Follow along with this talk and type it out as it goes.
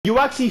You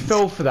actually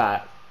fell for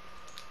that.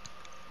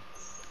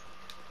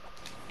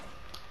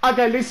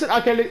 Okay, listen.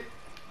 Okay,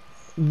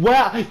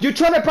 wow, you're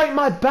trying to break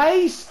my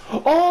base?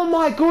 Oh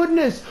my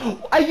goodness!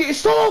 Are you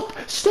stop?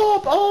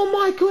 Stop! Oh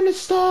my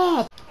goodness,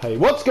 stop! Hey,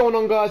 what's going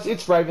on, guys?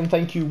 It's Raven.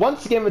 Thank you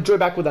once again for joining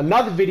back with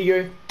another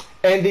video.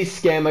 And this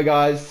scammer,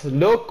 guys,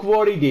 look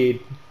what he did.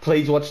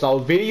 Please watch the whole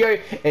video,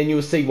 and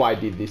you'll see why I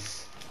did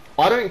this.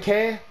 I don't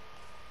care,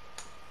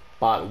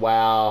 but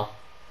wow.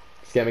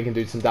 Scammer can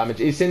do some damage.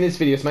 It's in this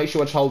video, so make sure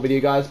you watch the whole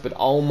video, guys. But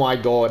oh my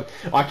god,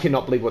 I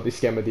cannot believe what this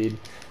scammer did.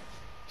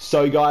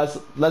 So guys,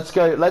 let's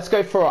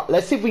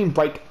see if we can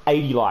break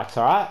 80 likes,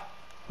 alright?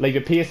 Leave a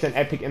PS and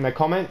epic in the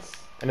comments.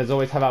 And as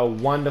always, have a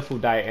wonderful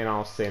day, and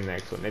I'll see you in the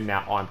next one. And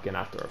now I'm gonna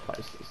have to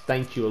replace this.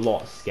 Thank you a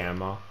lot,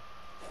 scammer.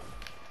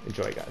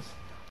 Enjoy, guys.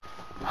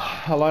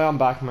 Hello, I'm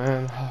back,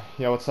 man.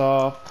 Yo, what's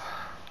up?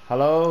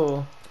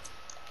 Hello?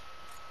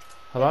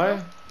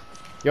 Hello?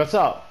 Yo, what's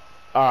up?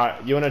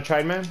 Alright, you wanna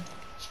trade, man?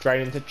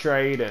 Straight into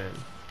trading.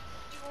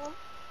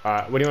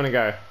 Alright, where do you want to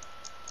go? Where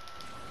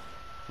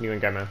do you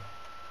want to go, man?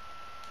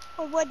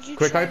 Well, what'd you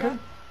quick open?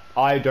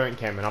 I don't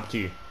care, man. Up to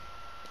you.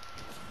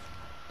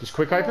 Just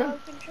quick open?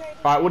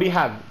 Alright, what do you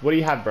have? What do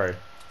you have, bro?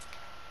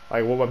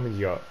 Like, what weapons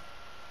you got?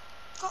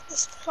 Got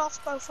this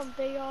crossbow from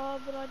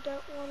BR, but I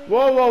don't want it.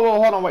 Whoa, whoa,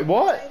 whoa, hold on, wait,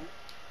 what?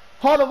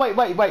 Hold on,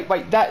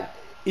 wait, that...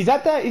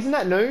 Isn't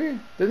that new?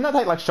 Doesn't that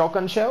take, like,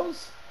 shotgun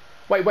shells?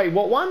 Wait,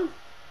 what one?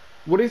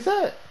 What is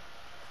that?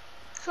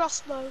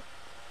 Crossbow.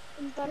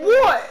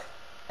 What?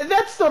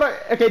 That's not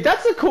a... Okay,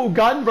 that's a cool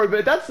gun, bro,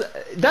 but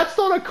that's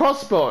not a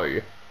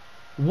crossbow.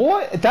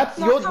 What? That's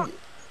no, your...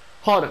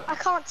 Hold on. I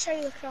can't show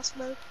you the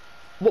crossbow.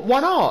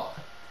 Why not?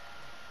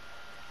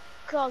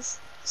 Because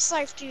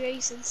safety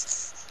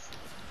reasons.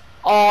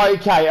 Oh,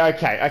 okay.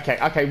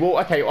 Well,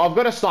 okay, I've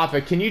got a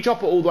sniper. Can you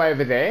drop it all the way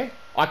over there?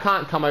 I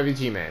can't come over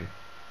to you, man.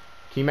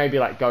 Can you maybe,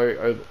 like,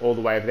 go all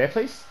the way over there,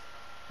 please?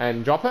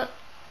 And drop it?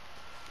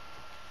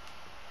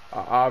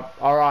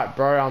 Alright,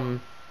 bro,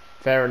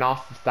 fair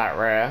enough, it's that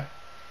rare.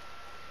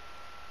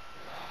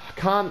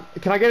 Can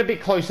I get a bit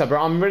closer,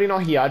 bro? I'm really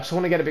not here. I just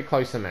want to get a bit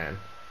closer, man.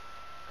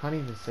 Can't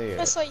even see it.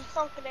 That's why you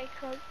can't get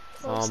closer.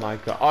 Oh my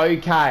god.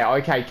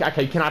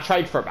 Okay, can I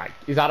trade for it, mate?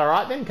 Is that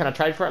alright then? Can I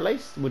trade for it at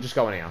least? We'll just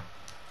go in here.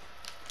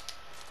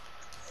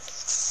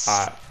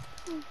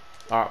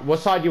 Alright, what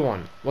side do you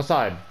want? What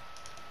side?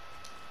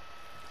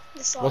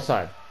 This side. What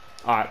side?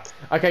 Alright.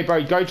 Okay,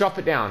 bro, go drop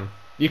it down.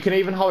 You can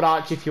even hold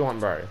arch if you want,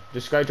 bro.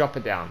 Just go drop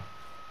it down.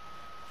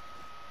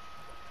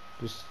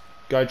 Just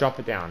go drop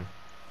it down.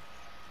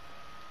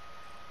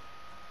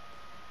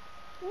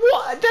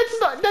 What?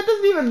 That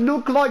doesn't even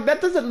look like,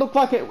 that doesn't look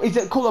like it. Is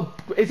it called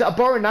is it a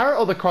bow and arrow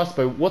or the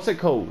crossbow? What's it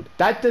called?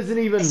 That doesn't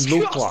even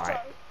look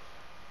like.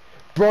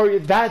 Bro,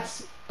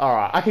 that's,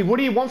 alright. Okay, what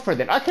do you want for it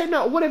then? Okay,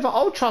 no, whatever,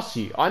 I'll trust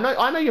you. I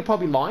know you're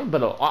probably lying,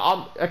 but look,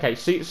 okay,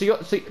 so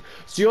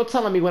you're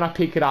telling me when I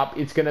pick it up,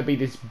 it's gonna be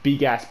this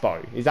big ass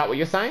bow. Is that what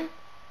you're saying?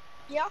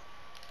 Yeah.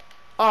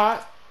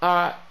 Alright.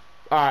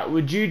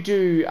 Would you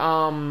do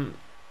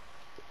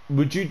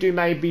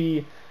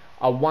maybe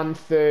a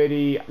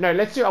 130? No,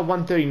 let's do a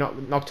 130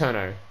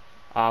 Nocturno.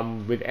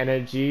 With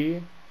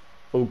energy.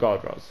 Oh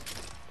god, Roz.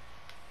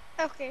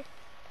 Okay.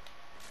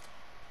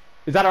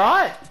 Is that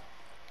alright?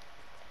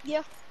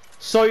 Yeah.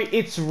 So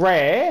it's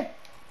rare,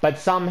 but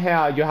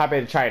somehow you're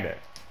happy to trade it.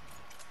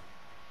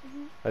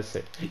 Let's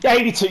see. Yeah,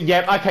 82.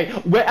 Yeah. Okay.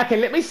 Okay.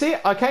 Let me see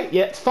it. Okay.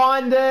 Yeah.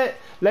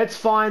 Let's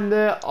find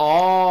the.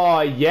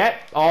 Oh. Yep.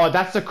 Oh,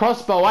 that's the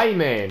crossbow, eh,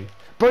 man?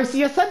 Bro, see,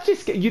 you're such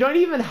a. You don't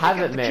even have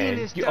it, man.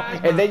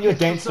 And then you're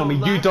dancing on me.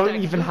 You don't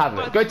even have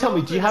it. Go tell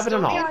me. Do you have it or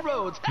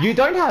not? You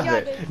don't have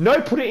it.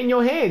 No. Put it in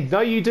your hands.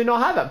 No, you do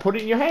not have it. Put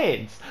it in your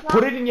hands.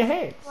 Put it in your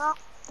hands.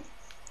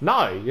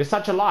 No, you're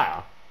such a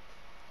liar.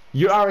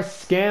 You are a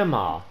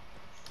scammer.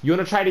 You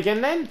want to trade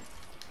again then?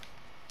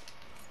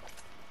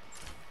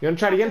 You want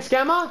to trade again,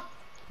 scammer?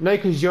 No,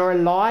 because you're a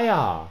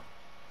liar.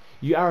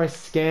 You are a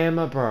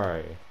scammer,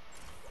 bro.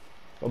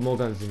 Got more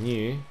guns than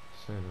you.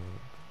 So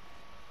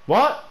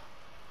what?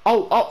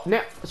 Oh,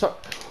 now, sorry.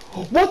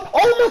 What?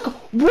 Oh my god,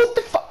 what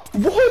the fuck?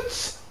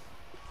 What?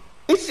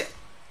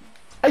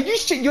 Are you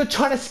shit? You're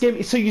trying to scam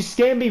me, so you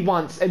scammed me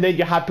once, and then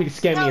you're happy to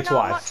scam me twice. No,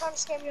 I'm not trying to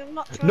scam you, I'm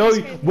not trying to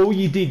scam you. Well,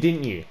 you did,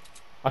 didn't you?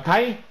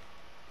 Okay?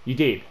 You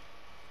did.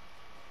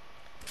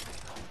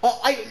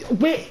 Oh,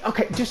 wait,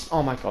 okay, just,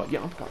 oh my god,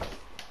 yeah, I'm going.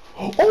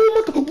 Oh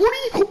my god, what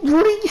are you,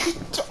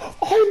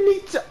 I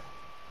need to,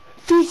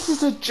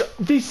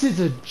 this is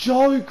a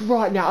joke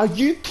right now, are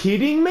you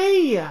kidding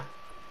me?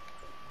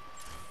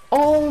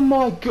 Oh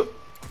my god,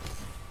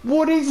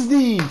 what is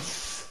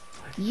this?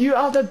 You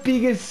are the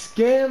biggest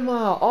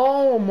scammer,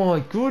 oh my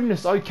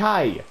goodness,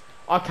 okay,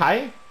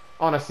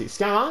 honestly,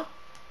 scammer,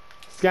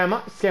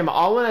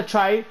 I want to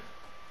trade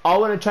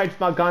for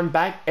my gun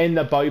back and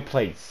the bow,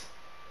 please.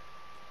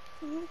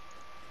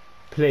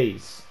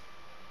 Please.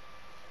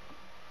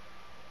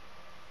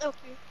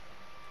 Okay.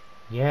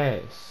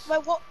 Yes.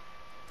 Wait, what?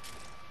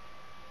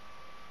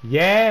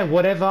 Yeah,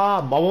 whatever. I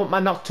want my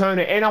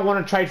Nocturno and I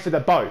want to trade for the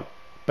bow.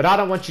 But I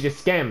don't want you to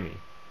scam me.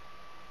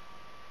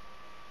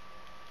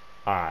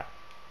 Alright.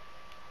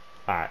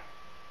 Alright.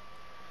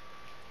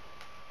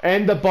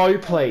 And the bow,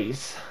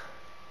 please.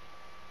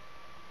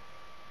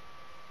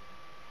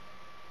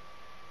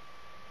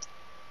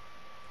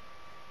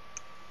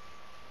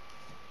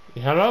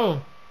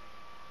 Hello?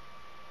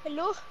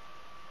 Hello?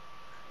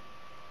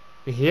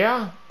 You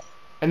here?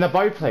 And the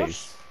bow,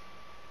 please.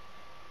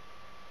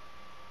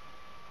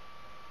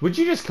 Would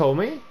you just call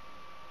me?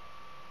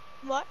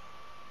 What?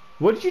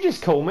 What did you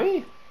just call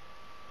me?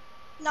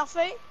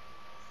 Nothing.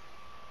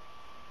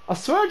 I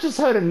swear I just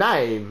heard a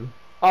name.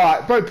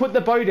 Alright, bro, put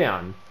the bow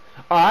down.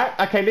 Alright,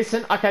 okay,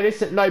 listen.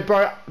 No,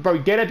 bro,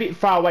 get a bit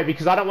far away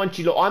because I don't want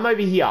you to... I'm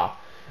over here.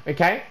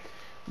 Okay?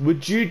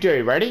 Would you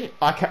do, ready?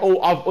 Okay,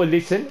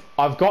 listen.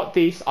 I've got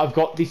this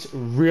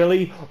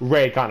really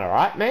rare gun,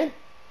 alright, man?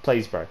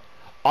 Please, bro.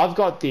 I've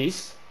got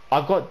this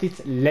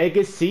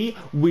legacy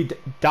with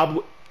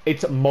double...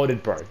 It's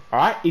modded, bro.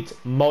 Alright? It's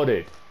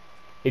modded.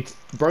 It's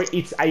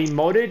a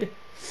modded...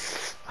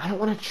 I don't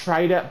want to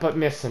trade it, but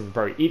listen,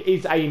 bro. It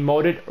is a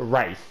modded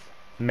Wraith,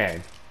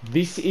 man.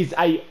 This is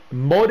a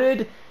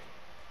modded...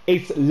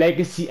 It's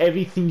legacy,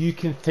 everything you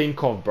can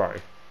think of, bro.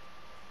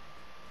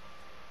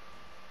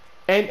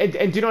 And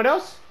do you know what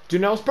else? Do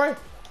you know what else, bro?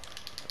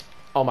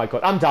 Oh my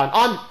god, I'm done.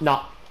 I'm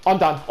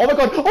done. Oh my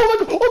god,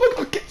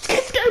 get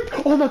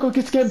scammed. Oh my god,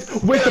 get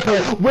scammed. Where's the bow?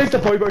 Bro? Where's the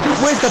bow, bro,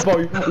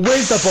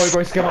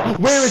 scammer?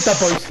 Where is the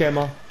bow,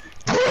 scammer?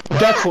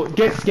 That's what,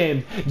 get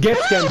scammed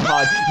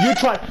hard.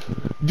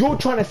 You're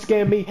trying to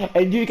scam me,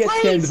 and you get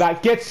scammed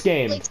back. Get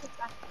scammed.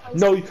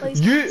 No, you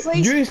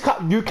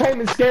came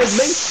and scared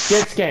me.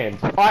 Get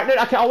scammed. Alright, no,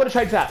 okay, I want to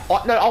trade for that.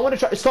 No, I want to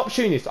trade. Stop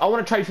shooting this. I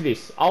want to trade for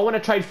this.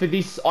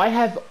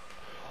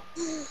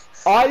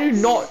 I do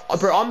not,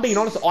 bro, I'm being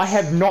honest, I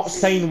have not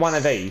seen one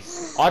of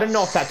these. I don't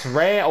know if that's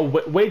rare or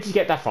where did you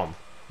get that from?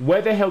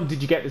 Where the hell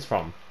did you get this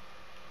from?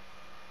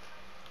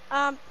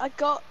 I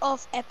got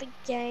off Epic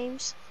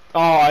Games.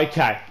 Oh,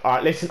 okay.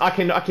 Alright, listen,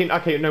 okay,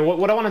 no,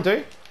 what I want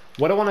to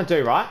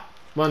do, right?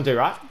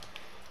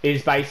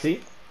 Is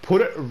basically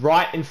put it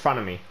right in front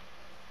of me.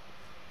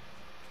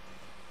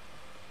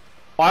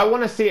 I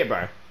want to see it,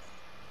 bro.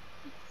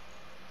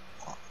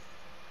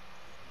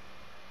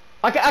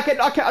 Okay,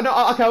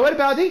 what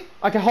about it?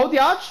 Okay, hold the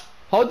arch.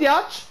 I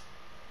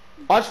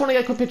just want to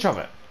get a quick picture of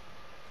it.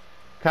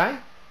 Okay?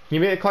 Can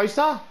you get it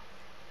closer?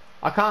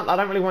 I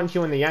don't really want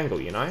you in the angle,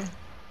 you know?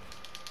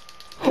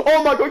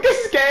 Oh my god, get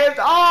scammed!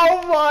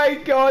 Oh my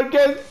god,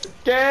 get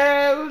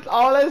scammed!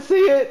 Oh, let's see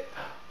it.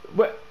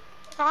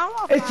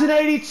 It's an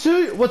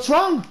 82. What's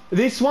wrong?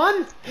 This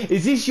one?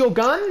 Is this your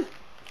gun?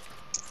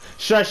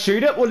 Should I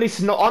shoot it? Well,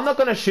 listen, no, I'm not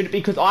going to shoot it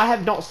because I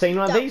have not seen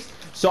one of these.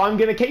 So I'm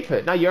going to keep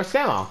it. No, you're a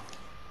scammer.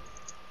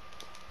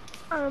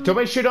 Do you want me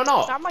to shoot or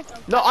not?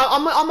 No,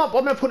 I'm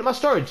going to put it in my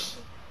storage.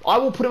 I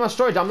will put it in my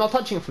storage. I'm not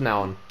touching it from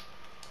now on.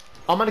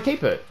 I'm going to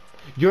keep it.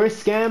 You're a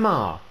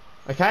scammer.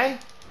 Okay?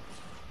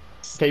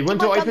 Okay, you want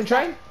to do open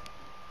trade?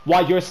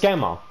 Why? You're a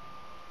scammer.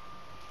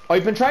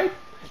 Open trade?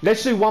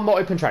 Let's do one more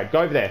open trade. Go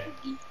over there.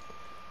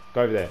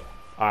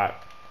 Alright.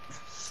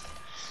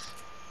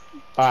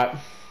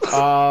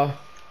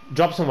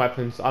 Drop some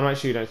weapons. I'm not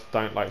sure you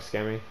don't like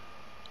scam me.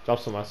 Drop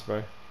some weapons,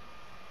 bro.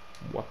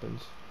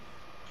 Weapons.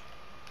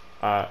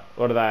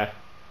 What are they?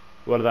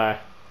 What are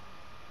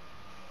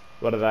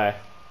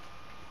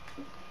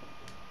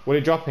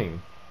you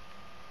dropping?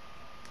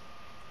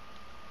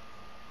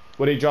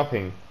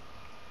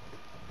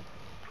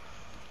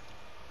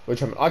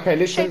 Which one? Okay,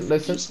 listen.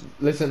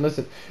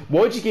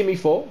 What would you give me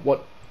for?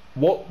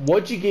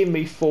 What'd you give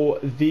me for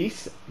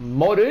this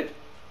modded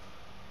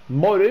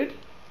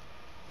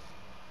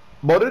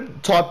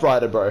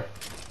typewriter, bro?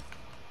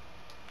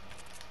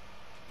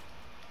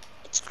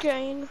 It's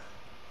green.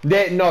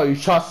 No,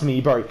 trust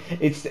me, bro.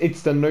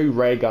 It's the new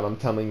ray gun. I'm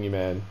telling you,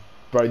 man.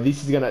 Bro,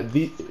 this is gonna.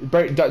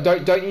 Bro,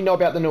 don't you know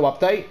about the new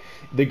update?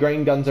 The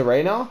green guns are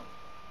rare now.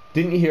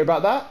 Didn't you hear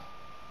about that?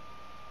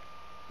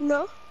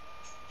 No.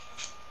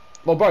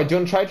 Well, bro, do you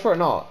want to trade for it or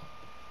not?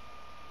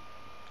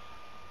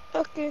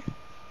 Okay.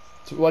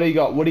 So what do you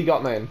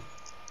got, man?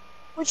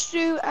 Let's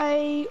do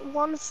a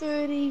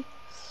 130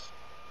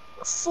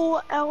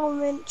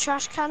 4-element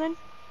trash cannon.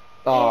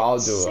 Oh, I'll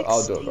do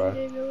it, bro.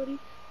 Ability.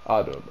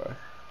 I'll do it, bro.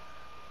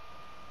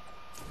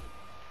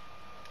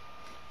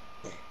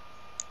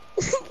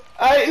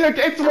 Hey, look,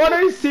 it's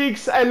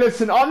 106, and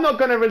listen, I'm not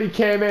gonna really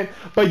care, man,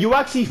 but you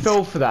actually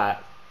fell for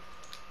that.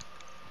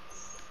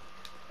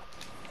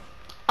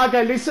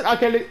 Okay, listen,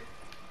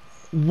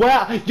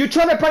 wow, you're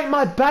trying to break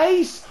my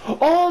base?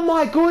 Oh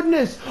my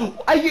goodness.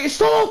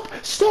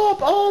 Stop!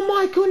 Oh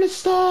my goodness,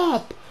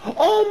 stop!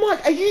 Oh my,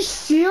 are you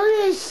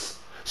serious?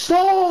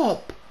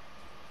 Stop!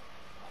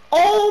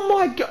 Oh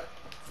my god.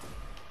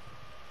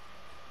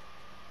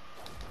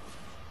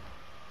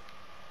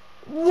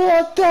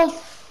 What the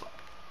f...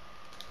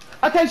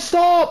 Okay,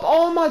 stop!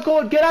 Oh my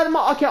god, get out of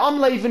my... Okay, I'm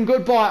leaving,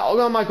 goodbye.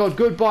 Oh my god,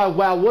 goodbye.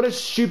 Wow, what a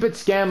stupid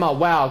scammer.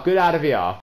 Wow, get out of here.